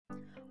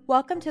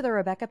Welcome to the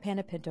Rebecca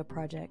Panapinto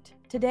Project.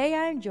 Today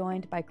I am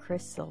joined by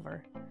Chris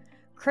Silver.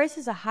 Chris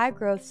is a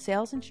high-growth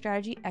sales and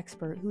strategy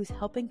expert who is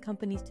helping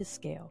companies to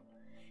scale.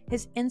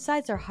 His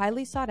insights are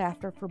highly sought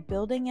after for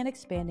building and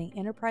expanding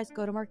enterprise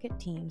go-to-market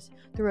teams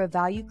through a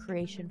value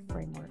creation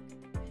framework.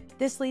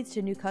 This leads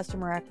to new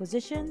customer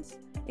acquisitions,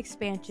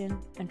 expansion,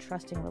 and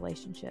trusting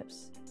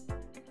relationships.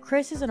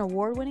 Chris is an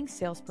award-winning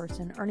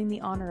salesperson, earning the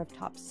honor of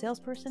top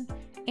salesperson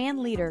and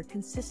leader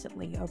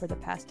consistently over the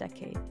past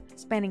decade,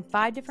 spanning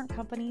 5 different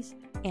companies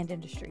and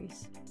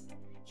industries.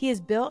 He has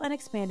built and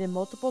expanded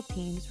multiple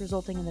teams,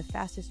 resulting in the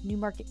fastest new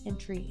market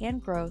entry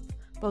and growth,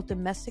 both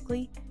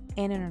domestically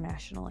and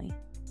internationally.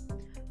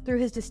 Through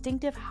his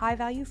distinctive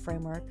high-value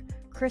framework,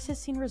 Chris has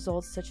seen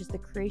results such as the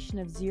creation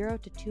of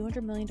 $0 to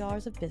 $200 million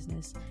of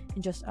business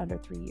in just under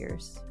 3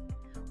 years.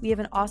 We have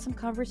an awesome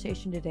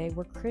conversation today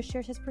where Chris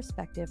shares his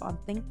perspective on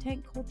think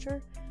tank culture,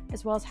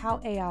 as well as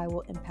how AI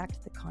will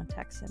impact the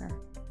contact center.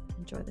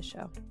 Enjoy the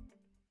show.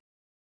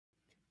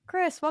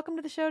 Chris, welcome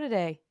to the show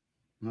today.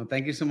 Well,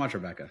 thank you so much,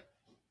 Rebecca.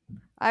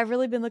 I've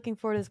really been looking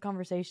forward to this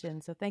conversation,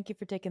 so thank you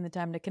for taking the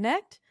time to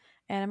connect,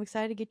 and I'm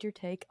excited to get your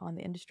take on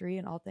the industry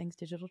and all things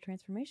digital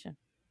transformation.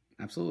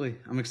 Absolutely.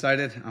 I'm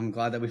excited. I'm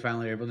glad that we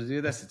finally were able to do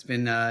this. It's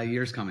been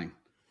years coming.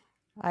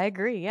 I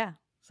agree, yeah.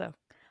 So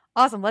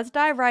awesome. Let's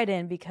dive right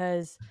in,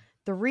 because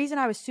the reason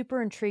I was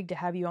super intrigued to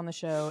have you on the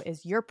show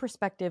is your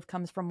perspective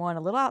comes from one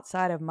a little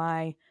outside of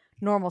my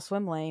normal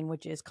swim lane,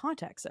 which is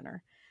contact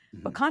center.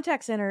 Mm-hmm. But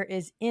contact center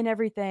is in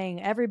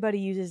everything. Everybody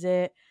uses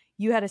it.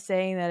 You had a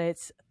saying that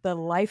it's the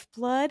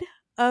lifeblood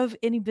of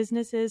any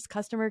business's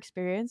customer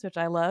experience, which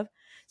I love.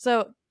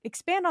 So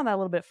expand on that a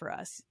little bit for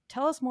us.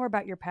 Tell us more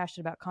about your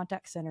passion about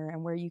contact center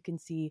and where you can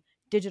see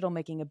digital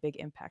making a big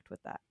impact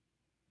with that.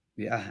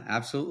 Yeah,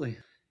 absolutely.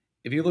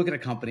 If you look at a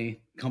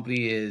company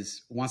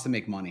wants to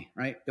make money,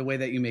 right? The way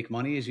that you make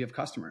money is you have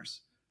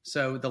customers.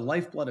 So the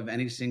lifeblood of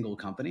any single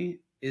company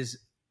is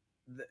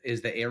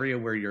the area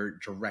where you're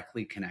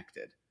directly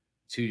connected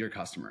to your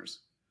customers.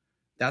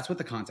 That's what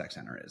the contact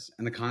center is.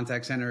 And the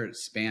contact center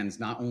spans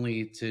not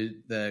only to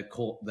the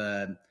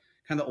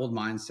kind of the old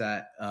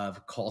mindset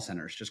of call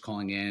centers, just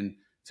calling in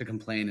to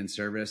complain and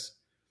service.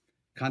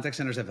 Contact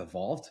centers have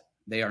evolved.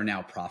 They are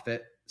now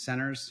profit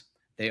centers.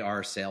 They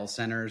are sales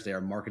centers. They are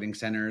marketing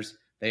centers.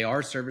 They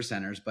are service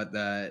centers, but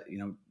the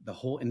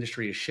whole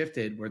industry has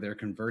shifted where they're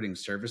converting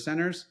service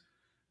centers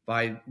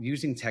by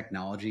using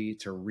technology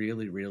to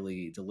really,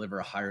 really deliver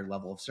a higher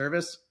level of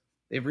service.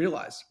 They've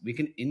realized we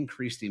can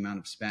increase the amount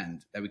of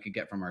spend that we could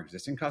get from our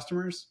existing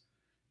customers.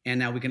 And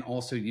now we can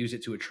also use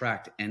it to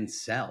attract and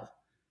sell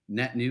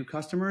net new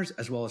customers,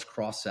 as well as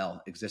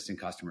cross-sell existing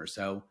customers.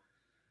 So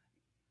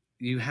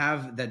you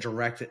have the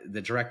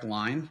direct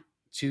line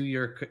to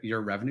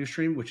your revenue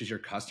stream, which is your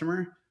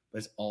customer, but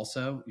it's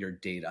also your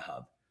data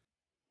hub.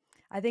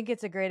 I think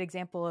it's a great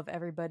example of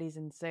everybody's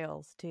in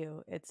sales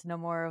too. It's no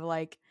more of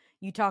like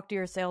you talk to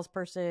your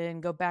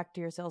salesperson, go back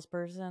to your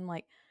salesperson.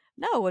 Like,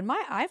 no, when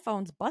my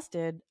iPhone's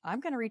busted,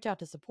 I'm going to reach out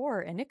to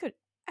support, and it could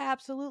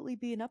absolutely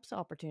be an upsell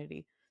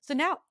opportunity. So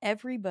now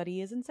everybody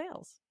is in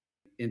sales.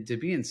 And to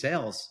be in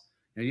sales,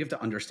 you have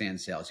to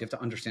understand sales. You have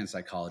to understand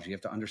psychology. You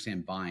have to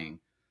understand buying.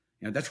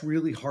 That's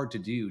really hard to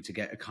do, to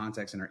get a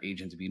contact center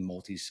agent to be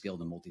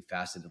multi-skilled and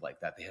multifaceted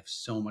like that. They have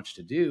so much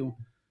to do.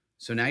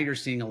 So now you're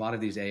seeing a lot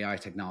of these AI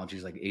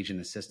technologies like agent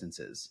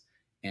assistances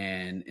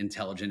and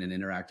intelligent and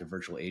interactive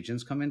virtual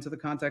agents come into the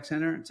contact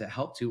center to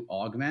help to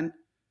augment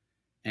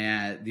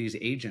these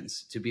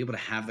agents to be able to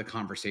have the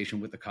conversation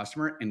with the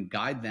customer and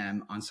guide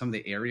them on some of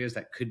the areas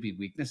that could be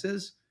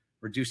weaknesses,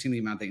 reducing the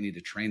amount that you need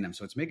to train them.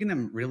 So it's making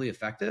them really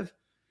effective.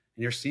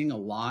 And you're seeing a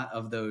lot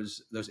of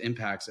those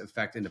impacts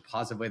affect in a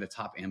positive way the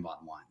top and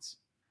bottom lines.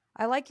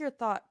 I like your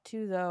thought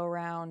too, though,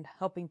 around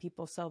helping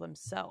people sell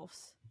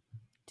themselves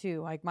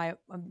too. Like my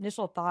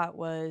initial thought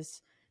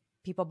was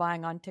people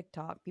buying on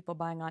TikTok, people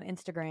buying on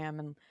Instagram.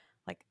 And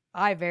like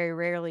I very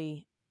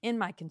rarely in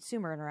my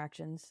consumer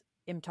interactions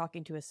am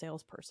talking to a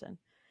salesperson.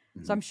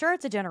 Mm-hmm. So I'm sure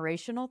it's a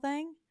generational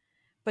thing,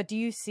 but do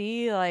you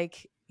see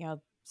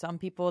some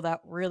people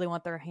that really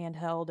want their hand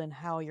held and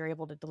how you're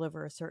able to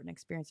deliver a certain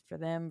experience for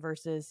them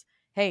versus,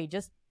 hey,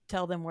 just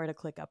tell them where to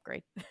click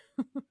upgrade?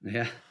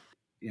 Yeah.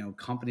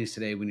 Companies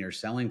today, when you're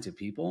selling to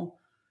people,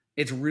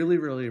 it's really,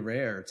 really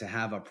rare to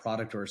have a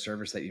product or a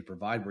service that you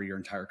provide where your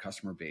entire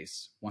customer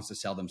base wants to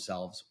sell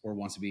themselves or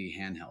wants to be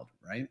handheld,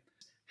 right?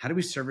 How do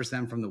we service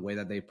them from the way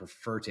that they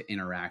prefer to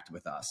interact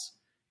with us?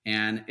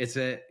 And it's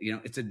a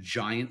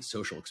giant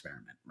social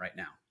experiment right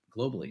now,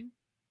 globally.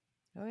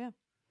 Oh, yeah.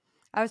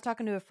 I was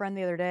talking to a friend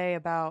the other day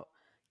about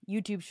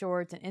YouTube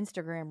Shorts and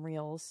Instagram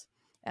Reels.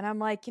 And I'm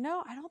like,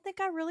 I don't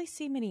think I really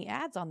see many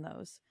ads on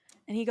those.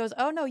 And he goes,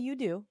 oh, no, you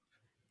do.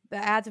 The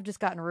ads have just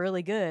gotten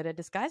really good at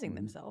disguising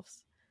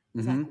themselves.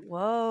 It's like,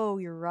 whoa,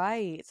 you're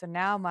right. So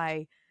now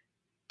my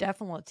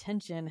definite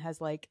attention has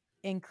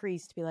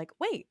increased to be like,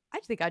 wait, I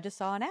think I just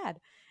saw an ad.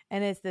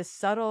 And it's this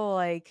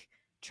subtle,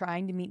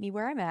 trying to meet me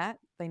where I'm at.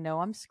 They know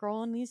I'm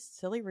scrolling these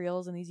silly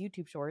reels and these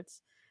YouTube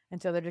shorts.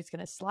 And so they're just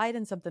going to slide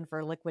in something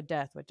for liquid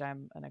death, which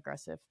I'm an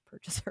aggressive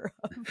purchaser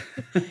of.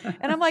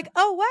 And I'm like,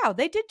 oh, wow,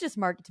 they did just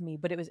market to me,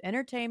 but it was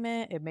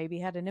entertainment. It maybe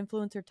had an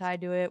influencer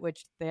tied to it,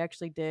 which they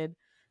actually did.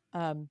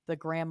 The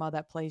grandma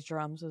that plays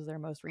drums was their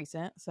most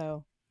recent.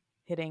 So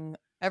hitting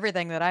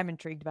everything that I'm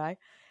intrigued by.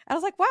 I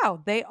was like,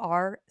 wow, they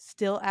are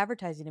still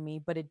advertising to me,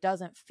 but it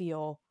doesn't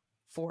feel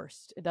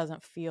forced. It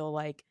doesn't feel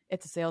like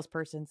it's a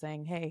salesperson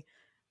saying, hey,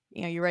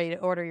 you ready to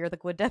order your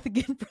liquid death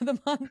again for the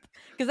month?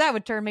 Because that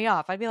would turn me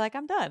off. I'd be like,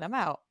 I'm done. I'm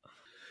out.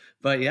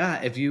 But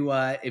yeah, if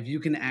you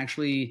can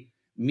actually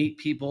meet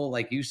people,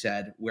 like you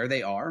said, where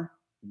they are,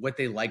 what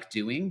they like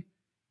doing,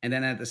 and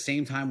then at the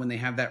same time, when they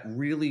have that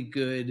really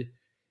good,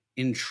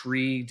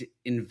 intrigued,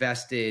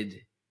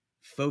 invested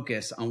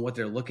focus on what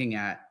they're looking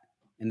at,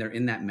 and they're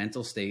in that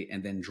mental state,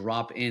 and then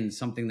drop in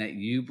something that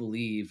you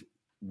believe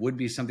would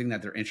be something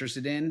that they're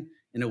interested in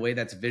a way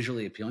that's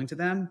visually appealing to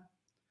them,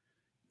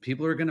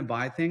 people are going to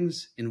buy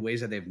things in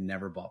ways that they've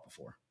never bought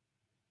before.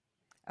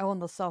 Oh, and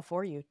they'll sell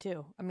for you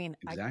too. I mean,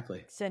 I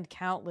Exactly. send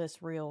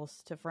countless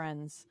reels to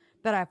friends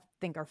that I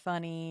think are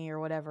funny or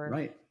whatever.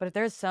 Right. But if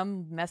there's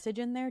some message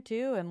in there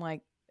too, and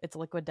like it's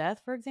liquid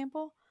death, for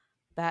example,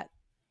 that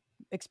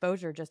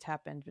exposure just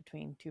happened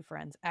between two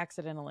friends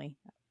accidentally.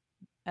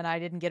 And I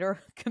didn't get a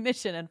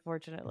commission,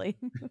 unfortunately.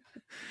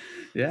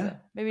 Yeah, So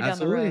maybe down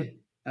the road. absolutely.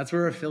 That's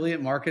where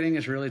affiliate marketing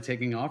is really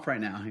taking off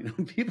right now.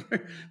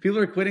 People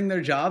are quitting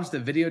their jobs to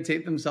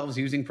videotape themselves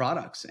using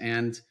products,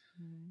 and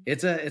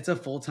it's a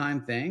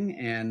full-time thing.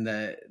 And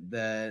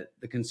the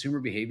consumer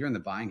behavior and the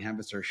buying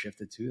habits are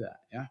shifted to that.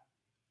 Yeah.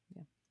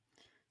 Yeah.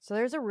 So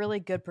there's a really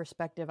good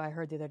perspective I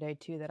heard the other day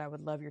too that I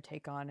would love your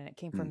take on, and it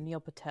came from Neil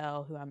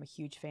Patel, who I'm a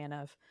huge fan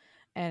of,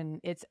 and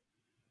it's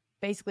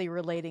basically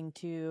relating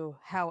to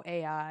how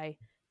AI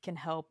can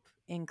help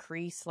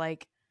increase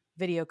like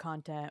video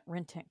content,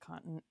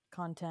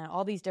 content,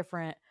 all these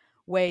different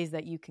ways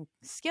that you can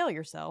scale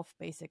yourself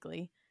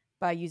basically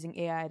by using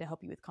AI to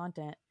help you with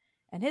content.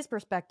 And his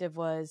perspective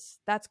was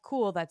that's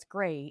cool, that's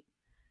great,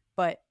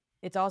 but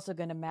it's also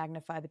going to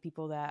magnify the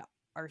people that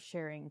are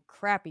sharing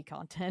crappy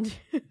content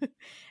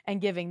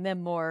and giving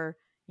them more,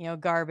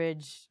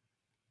 garbage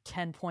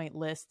 10-point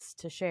lists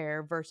to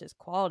share versus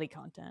quality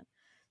content.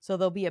 So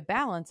there'll be a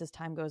balance as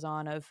time goes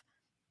on of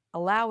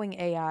allowing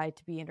AI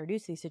to be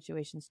introduced to these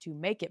situations to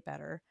make it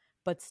better,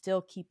 but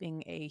still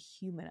keeping a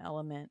human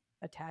element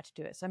attached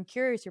to it. So I'm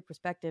curious your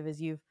perspective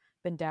as you've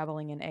been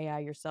dabbling in AI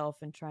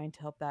yourself and trying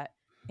to help that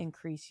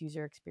increase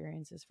user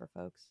experiences for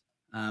folks.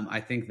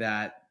 I think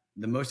that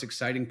the most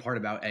exciting part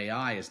about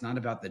AI is not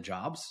about the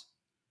jobs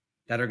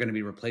that are going to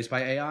be replaced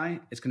by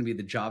AI. It's going to be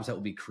the jobs that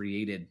will be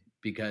created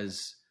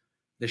because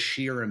the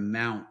sheer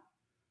amount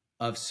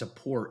of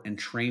support and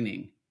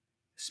training,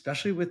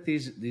 especially with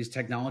these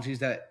technologies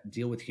that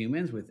deal with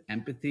humans, with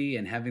empathy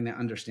and having that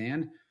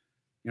understand,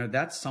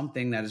 that's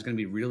something that is going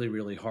to be really,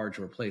 really hard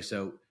to replace.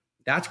 So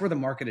that's where the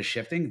market is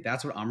shifting.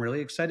 That's what I'm really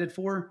excited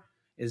for.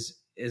 Is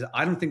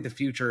I don't think the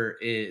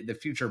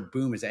future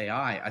boom is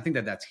AI. I think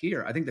that's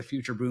here. I think the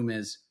future boom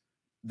is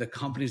the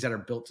companies that are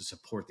built to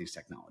support these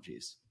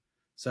technologies.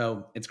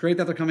 So it's great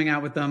that they're coming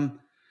out with them.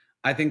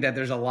 I think that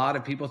there's a lot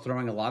of people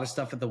throwing a lot of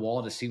stuff at the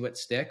wall to see what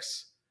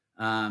sticks.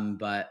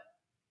 But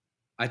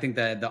I think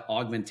that the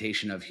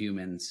augmentation of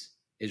humans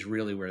is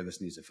really where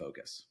this needs to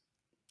focus.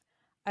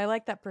 I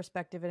like that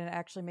perspective, and it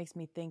actually makes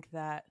me think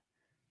that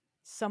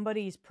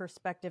somebody's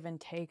perspective and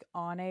take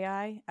on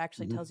AI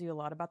actually tells you a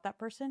lot about that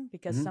person,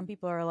 because some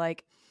people are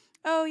like,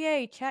 oh,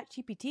 yay,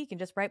 ChatGPT can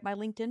just write my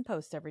LinkedIn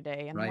post every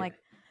day. And I'm like,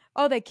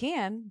 oh, they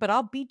can, but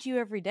I'll beat you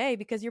every day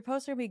because your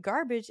posts are going to be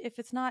garbage if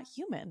it's not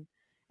human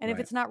and if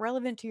it's not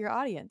relevant to your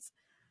audience.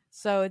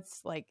 So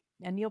it's like,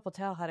 and Neil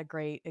Patel had a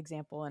great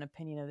example and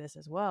opinion of this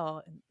as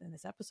well in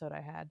this episode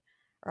I had,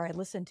 or I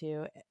listened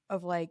to,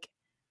 of like,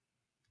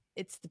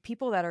 it's the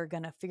people that are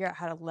going to figure out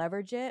how to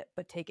leverage it,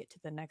 but take it to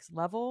the next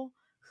level,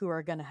 who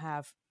are going to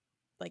have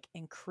like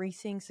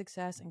increasing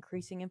success,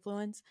 increasing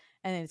influence.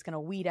 And then it's going to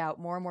weed out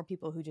more and more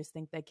people who just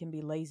think they can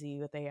be lazy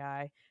with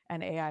AI,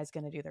 and AI is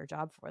going to do their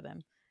job for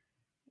them.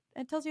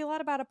 It tells you a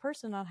lot about a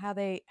person on how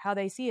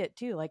they see it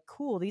too. Like,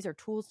 cool, these are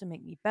tools to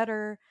make me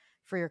better.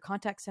 For your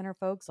contact center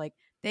folks, like,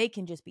 they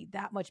can just be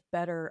that much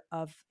better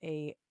of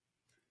a,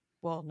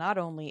 well, not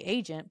only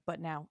agent, but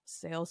now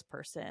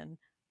salesperson,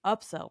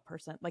 upsell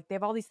person. Like, they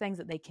have all these things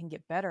that they can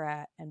get better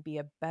at and be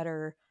a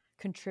better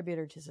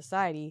contributor to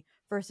society,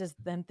 versus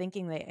them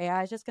thinking that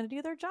AI is just going to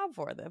do their job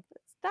for them.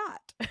 It's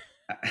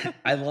not.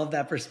 I love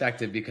that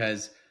perspective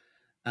because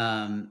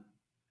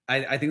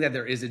I think that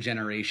there is a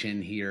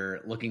generation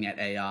here looking at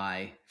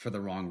AI for the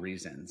wrong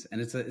reasons.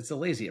 And it's a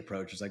lazy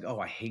approach. It's like,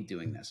 oh, I hate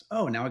doing this.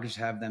 Oh, now I can just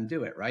have them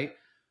do it, right?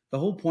 The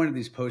whole point of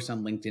these posts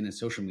on LinkedIn and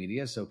social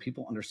media is so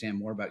people understand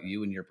more about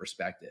you and your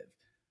perspective.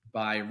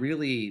 By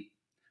really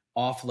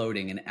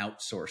offloading and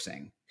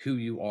outsourcing who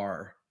you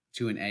are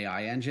to an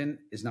AI engine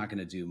is not going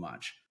to do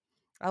much.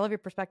 I love your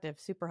perspective.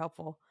 Super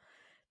helpful.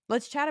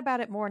 Let's chat about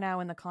it more now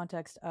in the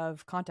context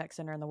of contact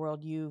center in the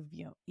world you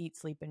eat,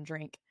 sleep, and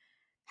drink.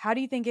 How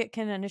do you think it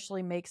can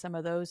initially make some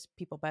of those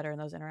people better and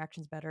those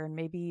interactions better? And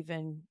maybe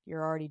even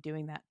you're already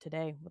doing that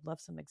today. Would love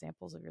some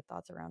examples of your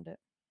thoughts around it.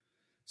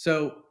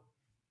 So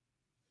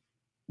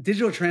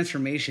digital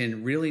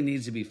transformation really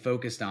needs to be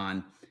focused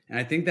on, and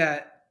I think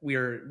that we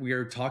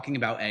are talking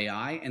about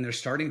AI, and they're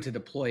starting to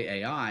deploy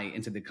AI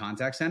into the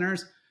contact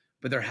centers,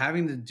 but they're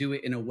having to do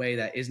it in a way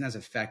that isn't as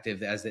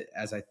effective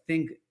as I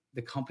think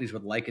the companies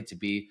would like it to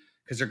be,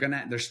 because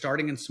they're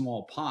starting in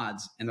small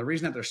pods, and the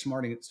reason that they're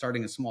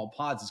starting in small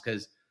pods is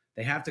because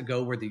they have to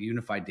go where the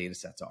unified data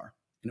sets are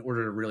in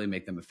order to really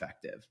make them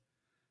effective.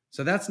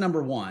 So that's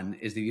number one,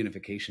 is the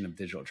unification of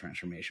digital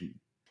transformation.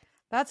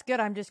 That's good.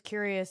 I'm just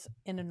curious,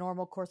 in a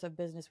normal course of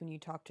business, when you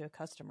talk to a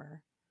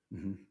customer,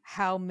 Mm-hmm.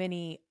 how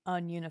many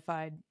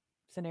ununified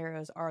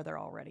scenarios are there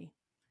already?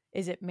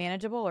 Is it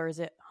manageable or is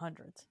it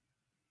hundreds?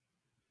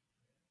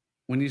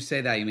 When you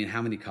say that, you mean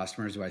how many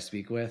customers do I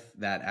speak with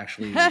that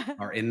actually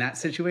are in that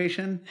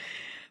situation?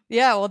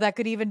 Yeah, well, that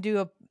could even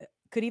do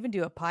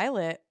a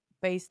pilot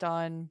based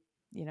on,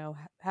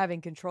 having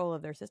control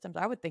of their systems.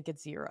 I would think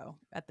it's zero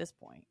at this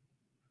point.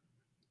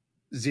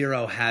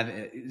 Zero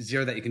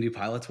that you can do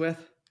pilots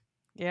with?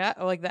 Yeah,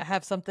 or like that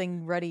have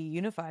something ready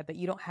unified that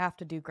you don't have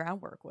to do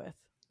groundwork with.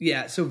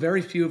 Yeah, so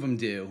very few of them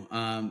do.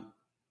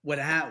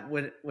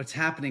 What's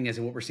happening is,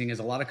 what we're seeing is,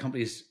 a lot of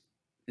companies,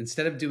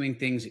 instead of doing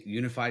things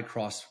unified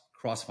cross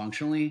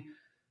functionally,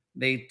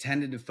 they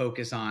tended to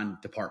focus on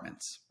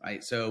departments,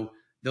 right? So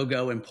they'll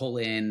go and pull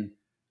in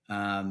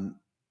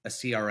a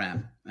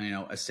CRM,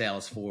 a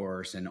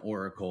Salesforce, an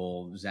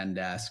Oracle,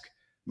 Zendesk,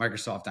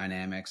 Microsoft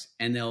Dynamics,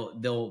 and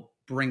they'll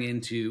bring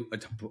into a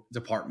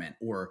department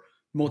or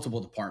multiple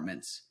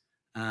departments,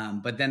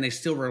 but then they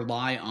still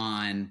rely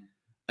on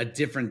a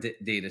different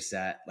data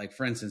set. Like,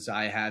 for instance,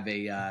 I have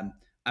a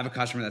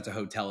customer that's a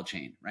hotel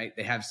chain, right?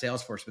 They have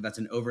Salesforce, but that's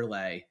an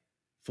overlay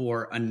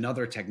for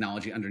another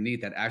technology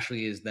underneath that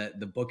actually is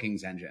the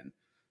bookings engine.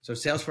 So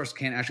Salesforce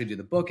can't actually do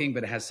the booking,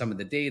 but it has some of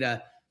the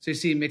data. So you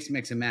see mix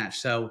and match.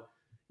 So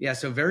yeah,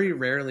 so very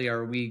rarely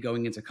are we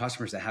going into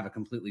customers that have a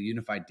completely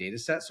unified data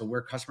set. So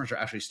where customers are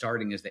actually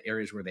starting is the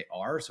areas where they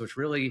are. So it's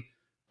really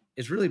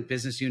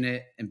business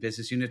unit and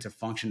business unit to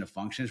function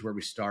is where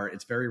we start.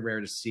 It's very rare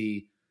to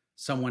see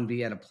someone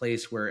be at a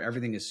place where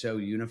everything is so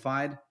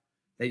unified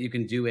that you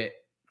can do it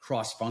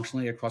cross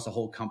functionally across a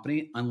whole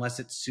company, unless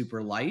it's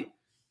super light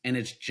and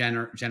it's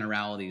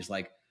generalities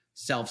like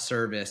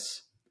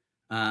self-service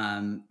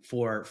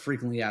for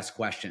frequently asked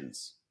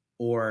questions,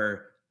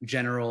 or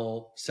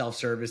general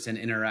self-service and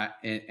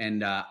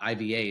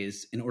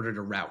IVAs in order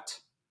to route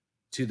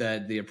to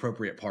the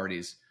appropriate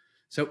parties.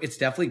 So it's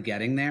definitely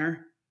getting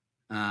there.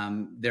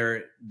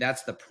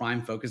 That's the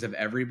prime focus of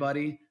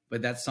everybody,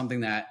 but that's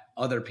something that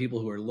other people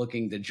who are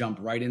looking to jump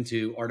right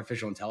into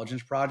artificial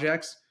intelligence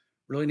projects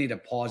really need to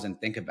pause and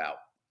think about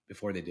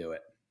before they do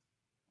it.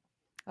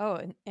 Oh,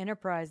 an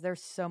enterprise,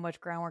 there's so much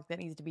groundwork that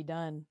needs to be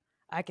done.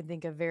 I can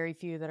think of very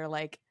few that are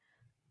like,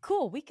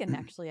 cool, we can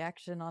actually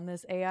action on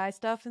this AI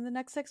stuff in the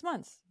next 6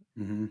 months.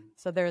 Mm-hmm.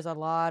 So there's a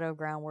lot of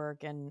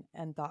groundwork and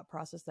thought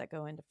process that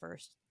go into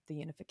first the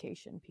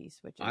unification piece,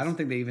 which is, I don't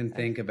think they even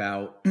think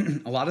about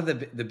a lot of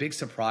the big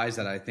surprise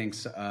that I think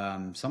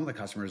some of the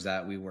customers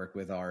that we work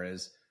with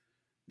is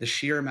the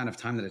sheer amount of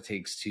time that it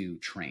takes to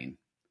train.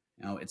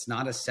 It's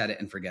not a set it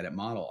and forget it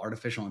model.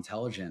 Artificial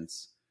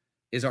intelligence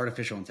is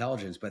artificial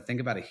intelligence, but think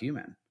about a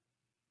human.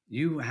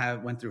 You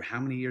went through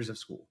how many years of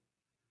school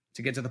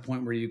to get to the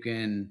point where you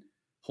can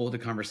hold a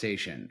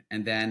conversation?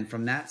 And then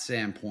from that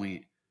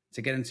standpoint,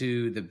 to get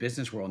into the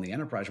business world and the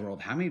enterprise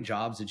world, how many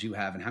jobs did you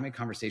have and how many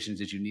conversations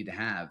did you need to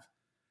have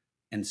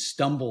and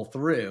stumble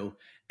through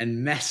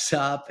and mess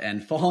up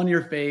and fall on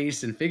your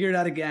face and figure it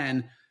out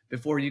again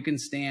before you can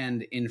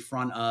stand in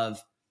front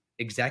of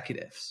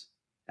executives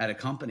at a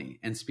company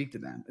and speak to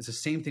them? It's the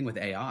same thing with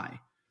AI.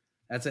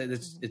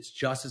 It's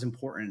just as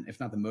important, if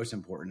not the most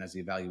important, as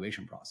the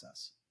evaluation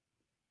process.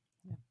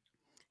 Yeah.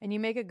 And you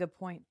make a good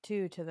point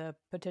too, to the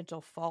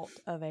potential fault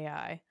of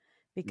AI,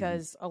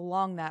 because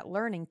along that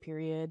learning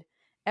period,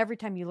 every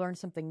time you learn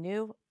something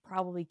new,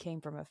 probably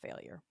came from a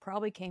failure,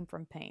 probably came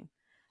from pain.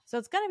 So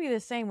it's going to be the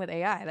same with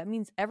AI. That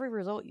means every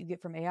result you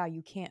get from AI,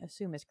 you can't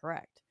assume is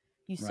correct.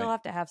 You still Right.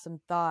 have to have some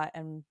thought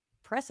and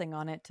pressing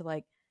on it to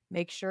like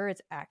make sure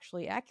it's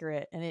actually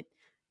accurate. And it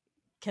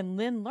can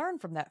then learn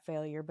from that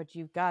failure, but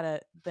you've got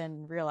to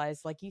then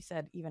realize, like you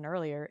said even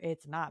earlier,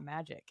 it's not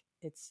magic.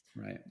 It's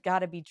Right. got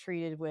to be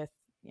treated with,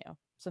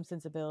 some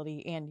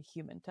sensibility and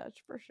human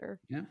touch for sure.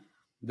 Yeah.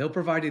 They'll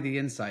provide you the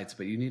insights,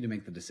 but you need to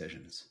make the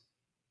decisions.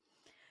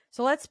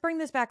 So let's bring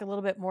this back a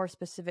little bit more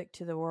specific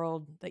to the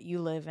world that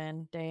you live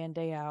in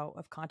day out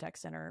of contact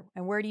center.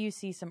 And where do you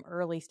see some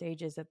early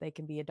stages that they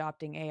can be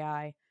adopting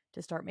AI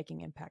to start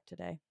making impact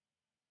today?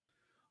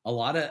 A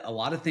lot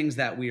of things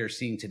that we are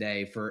seeing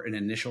today for an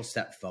initial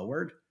step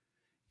forward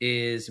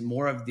is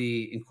more of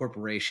the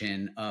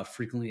incorporation of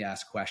frequently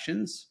asked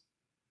questions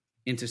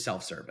into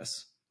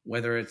self-service,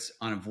 whether it's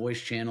on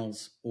voice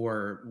channels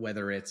or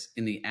whether it's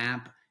in the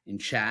app, in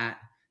chat,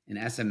 in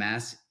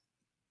SMS,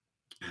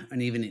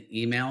 and even in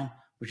email,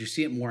 but you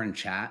see it more in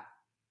chat.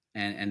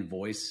 and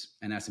voice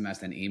and SMS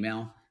than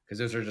email, because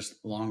those are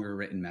just longer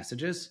written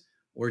messages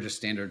or just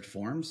standard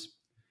forms.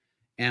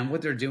 And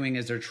what they're doing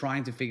is they're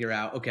trying to figure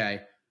out,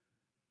 okay,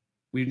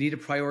 we need to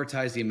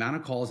prioritize the amount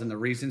of calls and the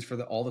reasons for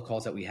all the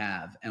calls that we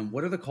have. And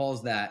what are the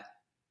calls that,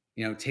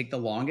 take the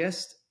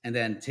longest, and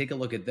then take a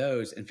look at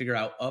those and figure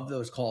out, of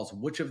those calls,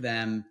 which of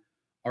them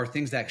are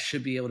things that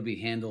should be able to be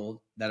handled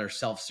that are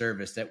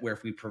self-service, that where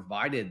if we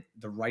provided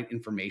the right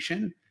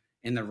information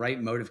in the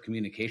right mode of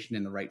communication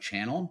in the right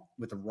channel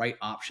with the right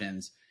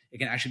options, it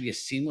can actually be a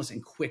seamless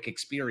and quick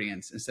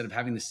experience instead of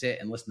having to sit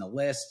and listen to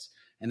lists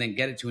and then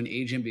get it to an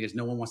agent because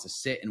no one wants to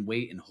sit and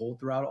wait and hold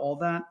throughout all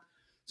that.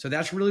 So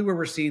that's really where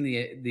we're seeing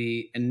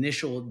the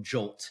initial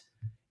jolt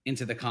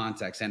into the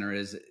contact center,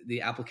 is the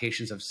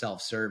applications of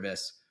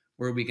self-service,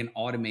 where we can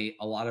automate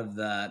a lot of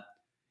the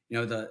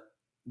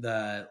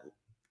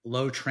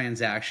low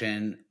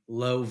transaction,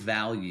 low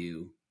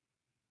value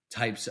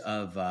types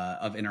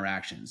of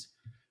interactions.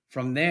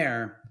 From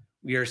there,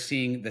 we are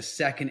seeing the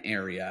second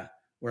area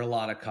where a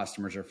lot of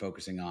customers are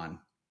focusing on,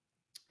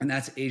 and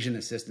that's agent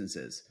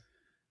assistances.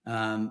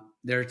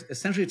 They're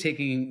essentially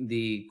taking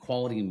the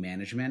quality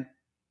management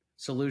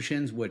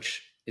solutions,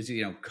 which is,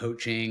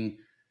 coaching,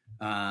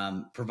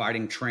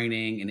 providing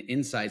training and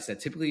insights that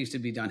typically used to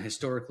be done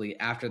historically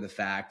after the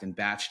fact and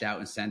batched out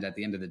and sent at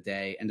the end of the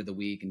day, end of the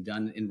week, and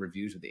done in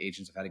reviews with the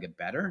agents of how to get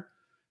better.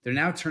 They're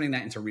now turning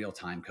that into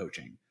real-time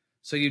coaching.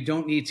 So you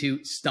don't need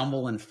to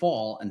stumble and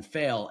fall and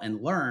fail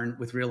and learn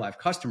with real life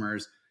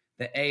customers.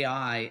 The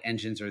AI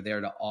engines are there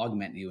to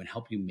augment you and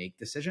help you make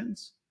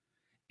decisions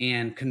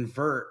and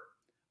convert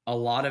a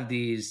lot of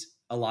these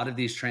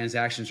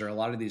transactions or a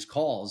lot of these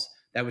calls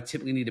that would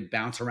typically need to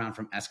bounce around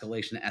from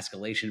escalation to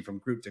escalation, from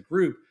group to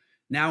group.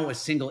 Now a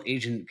single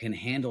agent can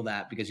handle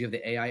that because you have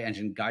the AI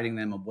engine guiding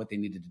them of what they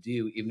needed to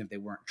do, even if they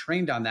weren't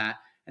trained on that,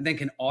 and then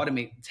can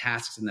automate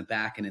tasks in the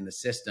back and in the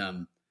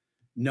system,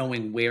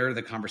 knowing where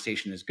the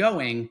conversation is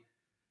going,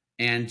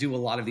 and do a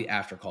lot of the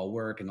after call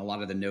work and a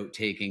lot of the note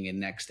taking and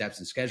next steps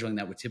and scheduling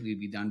that would typically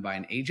be done by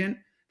an agent.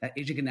 That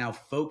agent can now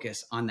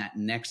focus on that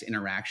next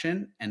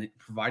interaction and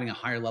providing a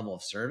higher level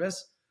of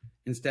service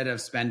instead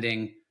of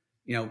spending,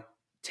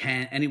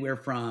 anywhere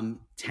from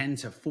 10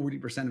 to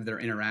 40% of their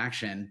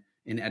interaction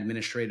in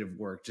administrative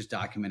work, just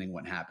documenting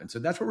what happened. So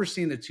that's where we're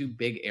seeing the two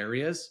big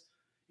areas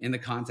in the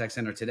contact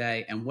center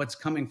today. And what's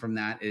coming from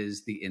that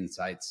is the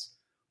insights,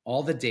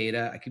 all the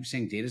data. I keep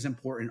saying data is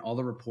important, all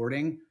the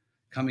reporting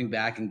coming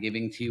back and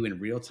giving to you in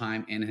real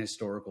time and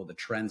historical, the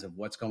trends of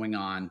what's going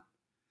on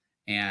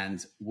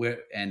and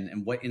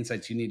what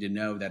insights you need to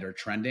know that are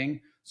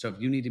trending. So if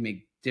you need to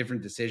make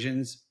different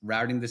decisions,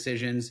 routing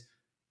decisions,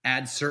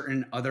 add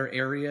certain other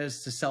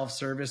areas to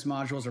self-service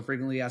modules or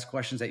frequently asked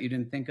questions that you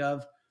didn't think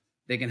of,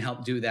 they can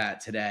help do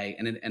that today.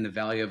 And the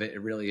value of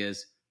it really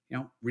is,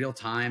 real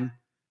time.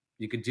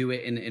 You could do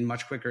it in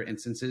much quicker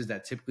instances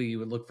that typically you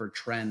would look for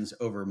trends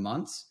over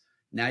months.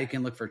 Now you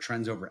can look for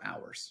trends over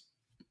hours.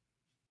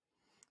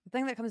 The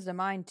thing that comes to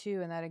mind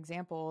too in that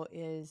example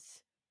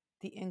is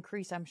the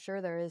increase I'm sure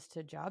there is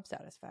to job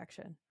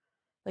satisfaction.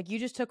 Like, you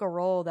just took a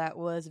role that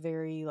was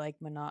very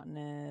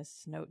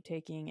monotonous,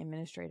 note-taking,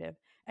 administrative,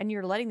 and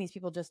you're letting these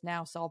people just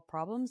now solve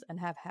problems and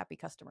have happy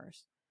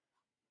customers.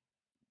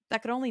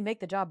 That could only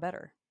make the job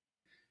better.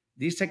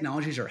 These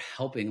technologies are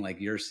helping, like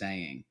you're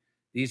saying.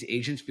 These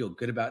agents feel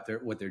good about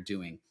what they're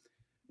doing.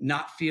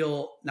 Not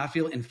feel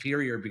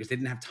inferior because they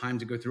didn't have time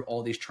to go through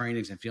all these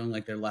trainings and feeling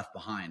like they're left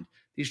behind.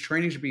 These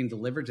trainings are being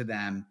delivered to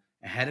them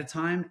ahead of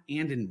time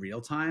and in real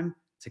time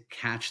to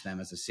catch them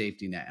as a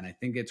safety net. And I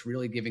think it's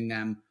really giving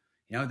them,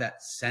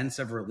 that sense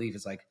of relief.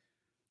 It's like,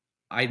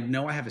 I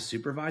know I have a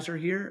supervisor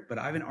here, but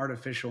I have an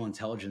artificial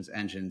intelligence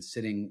engine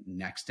sitting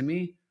next to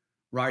me,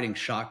 riding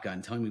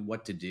shotgun, telling me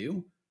what to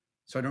do.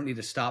 So I don't need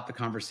to stop the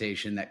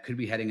conversation that could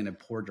be heading in a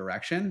poor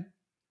direction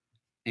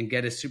and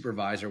get a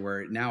supervisor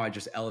where now I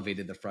just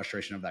elevated the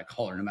frustration of that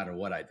caller no matter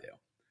what I do.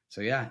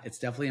 So yeah, it's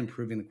definitely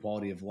improving the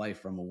quality of life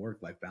from a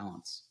work-life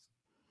balance.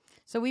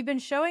 So we've been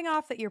showing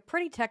off that you're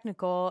pretty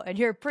technical and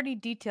you're a pretty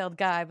detailed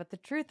guy, but the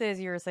truth is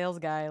you're a sales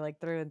guy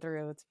through and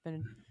through. It's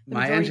been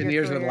my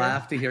engineers would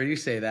laugh to hear you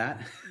say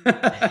that.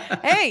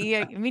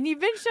 Hey, I mean, you've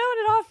been showing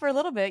it off for a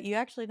little bit. You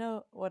actually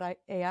know what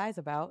AI is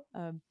about.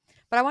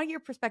 But I want to get your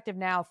perspective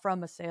now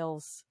from a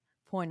sales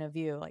point of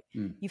view.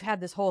 You've had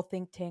this whole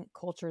think tank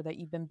culture that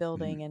you've been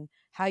building and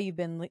how you've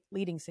been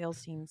leading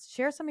sales teams.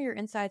 Share some of your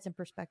insights and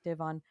perspective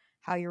on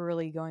how you're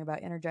really going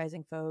about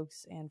energizing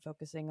folks and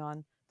focusing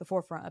on the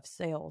forefront of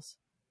sales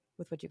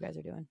with what you guys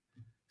are doing.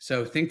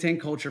 So think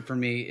tank culture for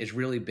me is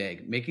really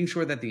big, making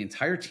sure that the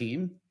entire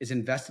team is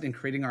invested in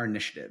creating our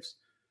initiatives.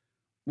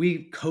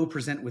 We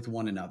co-present with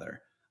one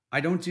another. I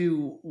don't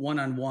do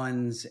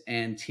one-on-ones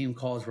and team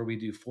calls where we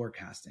do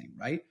forecasting,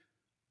 right?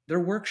 They're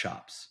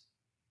workshops.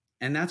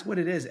 And that's what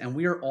it is. And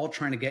we are all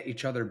trying to get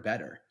each other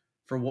better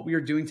for what we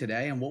are doing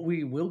today and what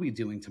we will be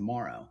doing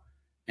tomorrow.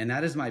 And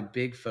that is my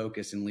big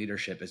focus in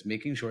leadership, is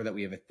making sure that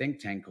we have a think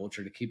tank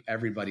culture to keep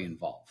everybody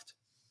involved.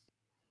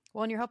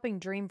 Well, and you're helping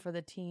dream for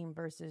the team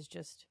versus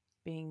just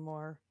being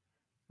more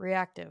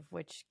reactive,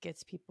 which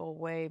gets people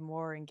way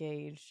more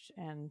engaged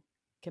and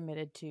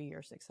committed to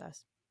your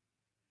success.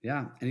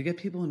 Yeah. And you get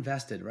people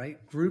invested,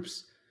 right?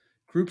 Groups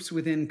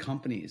within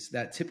companies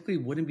that typically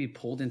wouldn't be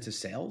pulled into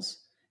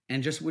sales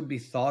and just would be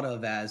thought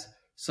of as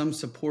some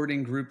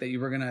supporting group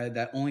that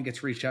that only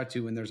gets reached out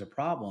to when there's a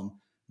problem.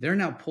 They're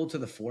now pulled to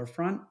the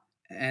forefront.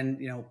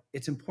 And,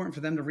 it's important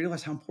for them to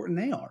realize how important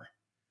they are.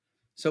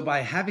 So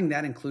by having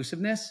that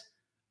inclusiveness,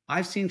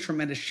 I've seen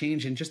tremendous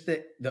change in just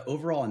the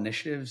overall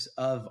initiatives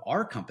of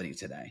our company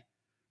today,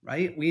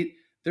 right?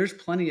 There's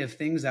plenty of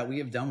things that we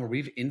have done where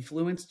we've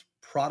influenced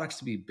products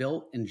to be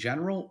built in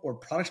general or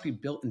products to be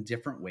built in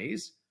different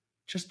ways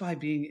just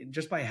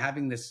by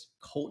having this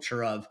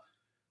culture of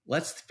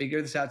let's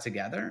figure this out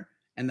together.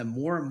 And the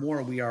more and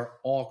more we are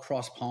all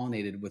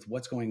cross-pollinated with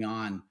what's going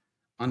on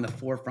the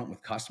forefront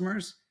with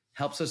customers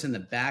helps us in the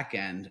back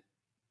end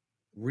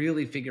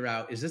really figure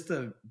out, is this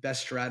the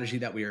best strategy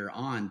that we are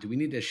on? Do we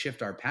need to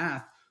shift our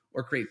path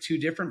or create two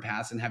different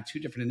paths and have two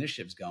different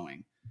initiatives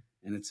going?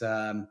 And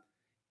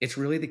it's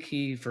really the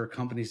key for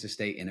companies to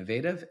stay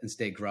innovative and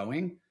stay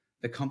growing.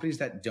 The companies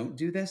that don't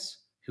do this,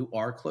 who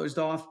are closed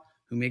off,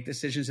 who make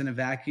decisions in a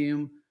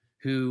vacuum,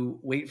 who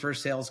wait for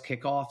sales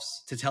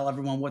kickoffs to tell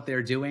everyone what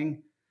they're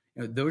doing,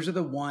 those are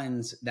the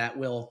ones that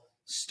will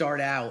start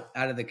out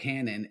of the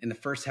cannon in the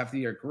first half of the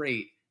year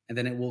great, and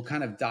then it will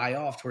kind of die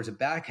off towards the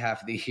back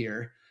half of the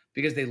year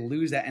because they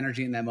lose that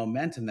energy and that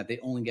momentum that they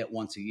only get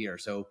once a year.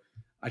 So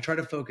I try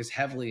to focus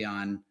heavily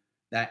on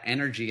that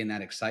energy and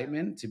that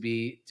excitement to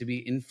be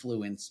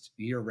influenced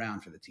year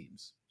round for the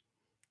teams.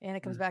 And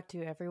it comes back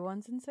to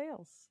everyone's in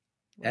sales.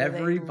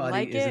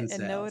 Everybody is in sales.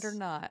 And know it or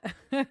not.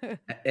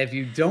 If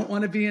you don't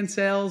want to be in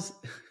sales,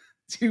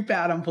 too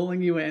bad, I'm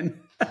pulling you in.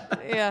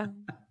 Yeah.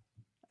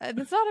 And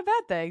it's not a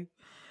bad thing.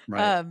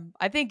 Right.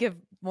 I think if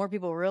more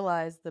people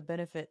realize the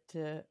benefit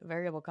to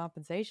variable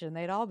compensation,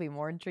 they'd all be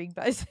more intrigued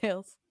by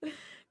sales.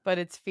 But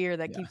it's fear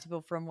that keeps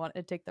people from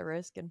wanting to take the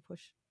risk and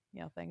push,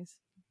 things.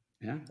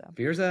 Yeah. So.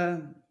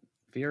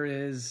 Fear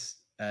is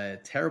a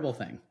terrible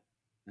thing.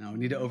 We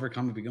need to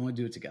overcome it. We can only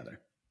do it together.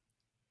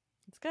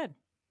 That's good.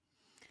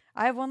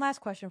 I have one last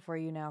question for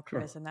you now,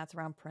 Chris, Sure. And that's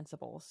around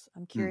principles.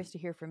 I'm curious to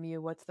hear from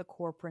you. What's the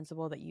core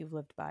principle that you've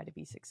lived by to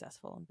be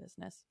successful in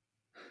business?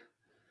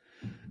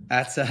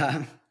 That's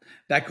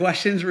that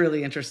question's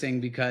really interesting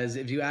because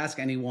if you ask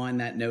anyone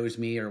that knows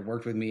me or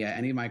worked with me at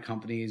any of my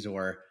companies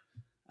or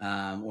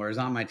is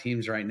on my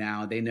teams right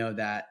now, they know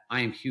that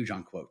I am huge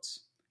on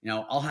quotes.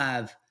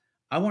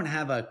 I won't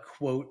have a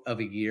quote of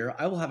a year.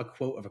 I will have a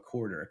quote of a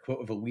quarter, a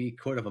quote of a week,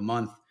 quote of a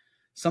month,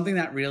 something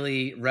that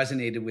really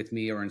resonated with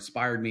me or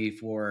inspired me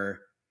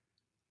for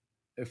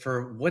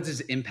what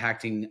is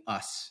impacting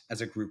us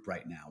as a group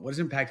right now. What is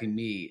impacting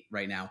me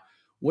right now?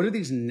 What are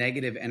these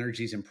negative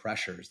energies and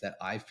pressures that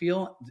I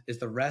feel? Is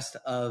the rest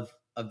of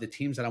the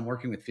teams that I'm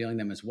working with feeling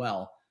them as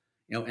well?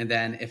 And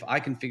then if I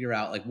can figure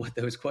out like what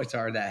those quotes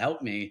are that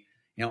help me,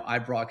 I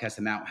broadcast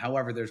them out.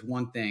 However, there's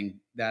one thing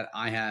that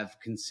I have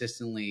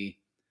consistently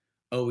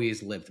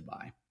always lived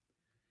by.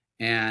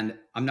 And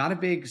I'm not a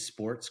big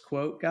sports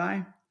quote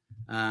guy.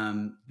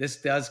 This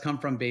does come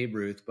from Babe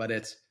Ruth, but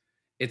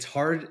it's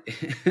hard.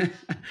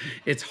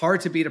 It's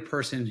hard to beat a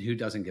person who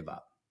doesn't give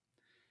up.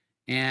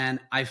 And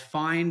I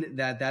find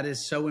that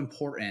is so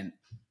important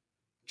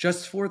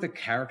just for the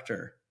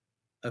character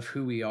of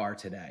who we are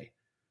today.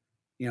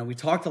 We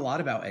talked a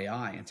lot about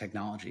AI and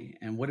technology,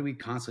 and what do we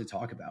constantly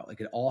talk about?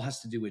 Like it all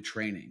has to do with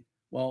training.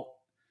 Well,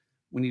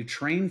 when you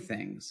train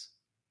things,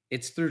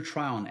 it's through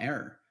trial and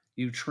error.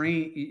 You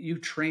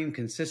train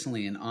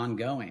consistently and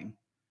ongoing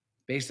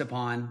based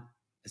upon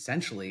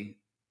essentially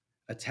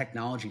a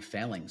technology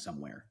failing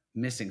somewhere,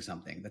 missing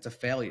something. That's a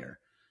failure.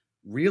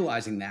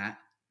 Realizing that,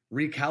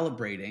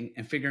 recalibrating,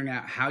 and figuring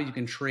out how you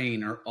can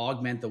train or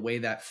augment the way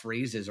that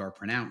phrases are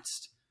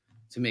pronounced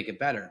to make it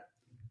better.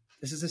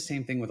 This is the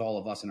same thing with all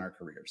of us in our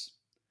careers.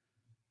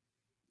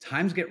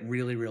 Times get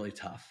really, really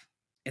tough.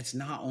 It's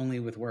not only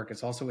with work,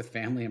 it's also with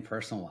family and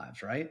personal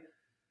lives, right?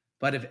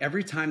 But if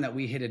every time that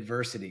we hit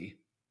adversity,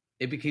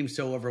 it became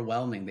so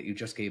overwhelming that you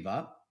just gave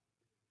up,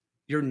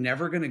 you're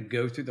never going to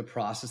go through the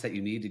process that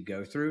you need to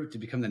go through to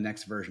become the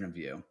next version of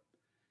you.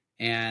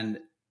 And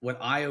what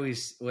I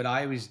always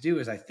do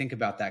is I think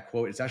about that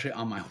quote. It's actually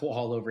on my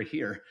wall over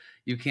here.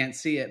 You can't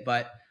see it,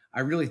 but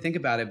I really think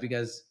about it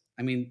because,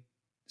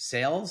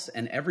 sales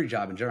and every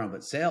job in general,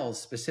 but sales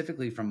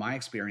specifically from my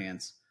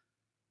experience,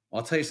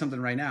 I'll tell you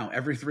something right now.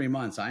 Every 3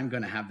 months, I'm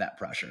going to have that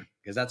pressure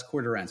because that's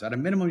quarter end. So at a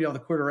minimum, you have the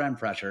quarter end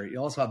pressure. You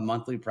also have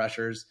monthly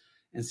pressures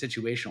and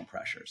situational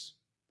pressures.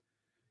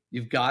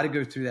 You've got to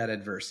go through that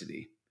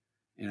adversity.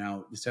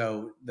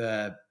 So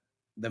the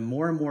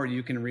more and more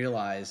you can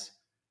realize,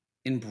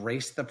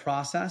 embrace the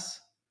process,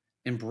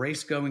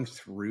 embrace going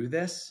through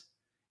this,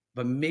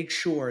 but make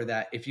sure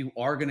that if you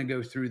are going to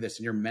go through this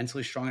and you're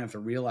mentally strong enough to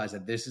realize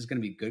that this is going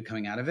to be good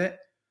coming out of it,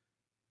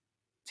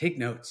 take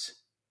notes,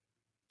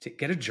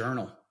 get a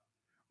journal.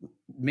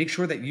 Make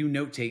sure that you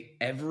notate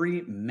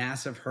every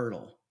massive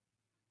hurdle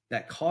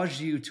that caused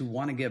you to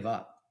want to give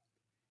up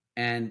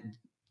and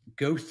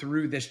go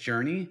through this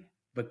journey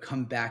but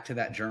come back to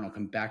that journal,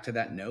 come back to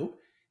that note,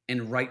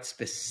 and write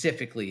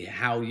specifically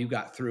how you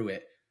got through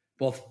it,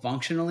 both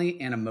functionally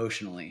and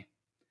emotionally.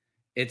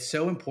 It's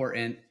so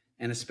important,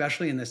 and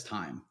especially in this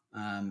time.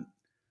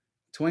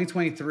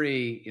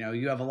 2023,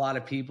 you have a lot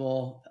of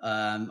people,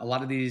 a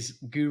lot of these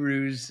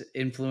gurus,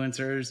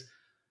 influencers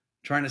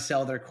trying to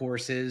sell their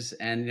courses,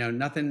 and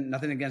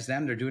nothing against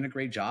them. They're doing a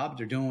great job.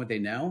 They're doing what they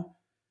know.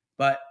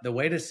 But the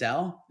way to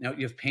sell,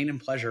 you have pain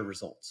and pleasure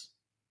results.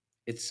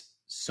 It's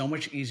so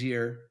much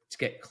easier to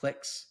get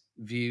clicks,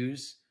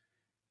 views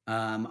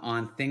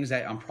on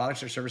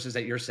products or services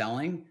that you're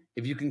selling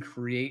if you can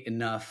create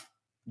enough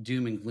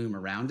doom and gloom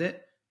around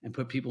it and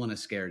put people in a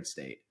scared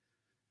state.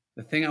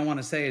 The thing I want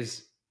to say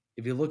is,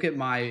 if you look at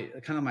my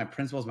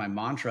principles, my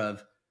mantra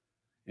of,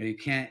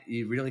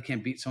 you really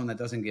can't beat someone that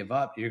doesn't give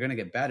up. You're going to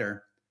get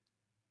better.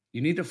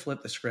 You need to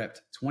flip the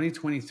script.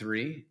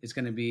 2023 is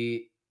going to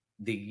be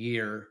the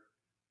year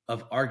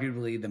of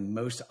arguably the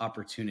most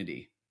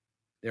opportunity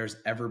there's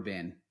ever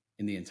been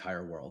in the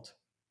entire world.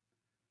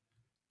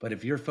 But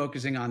if you're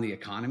focusing on the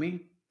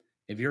economy,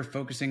 if you're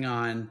focusing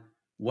on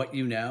what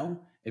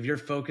if you're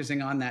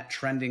focusing on that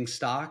trending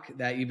stock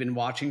that you've been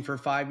watching for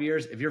 5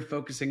 years, if you're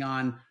focusing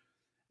on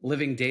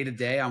living day to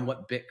day on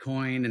what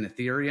Bitcoin and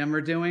Ethereum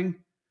are doing,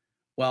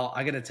 well,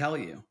 I got to tell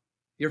you,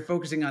 you're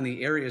focusing on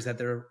the areas that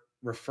they're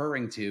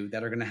referring to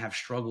that are going to have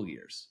struggle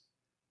years.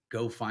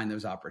 Go find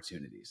those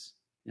opportunities.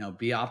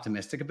 Be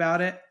optimistic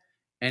about it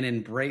and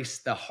embrace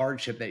the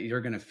hardship that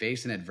you're going to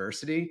face in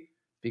adversity,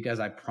 because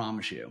I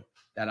promise you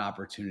that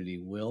opportunity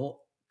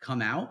will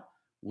come out,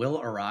 will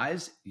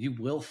arise, you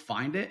will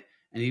find it,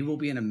 and you will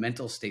be in a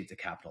mental state to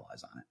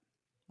capitalize on it.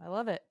 I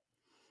love it.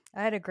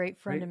 I had a great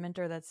friend and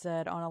mentor that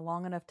said, on a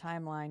long enough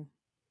timeline,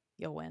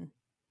 you'll win.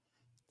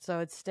 So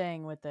it's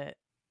staying with it.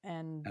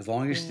 And as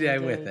long as you stay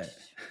with it.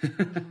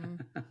 Mm-hmm.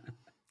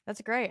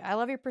 That's great. I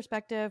love your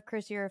perspective.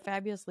 Chris, you're a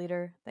fabulous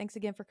leader. Thanks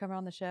again for coming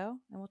on the show,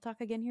 and we'll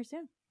talk again here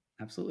soon.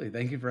 Absolutely.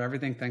 Thank you for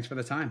everything. Thanks for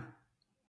the time.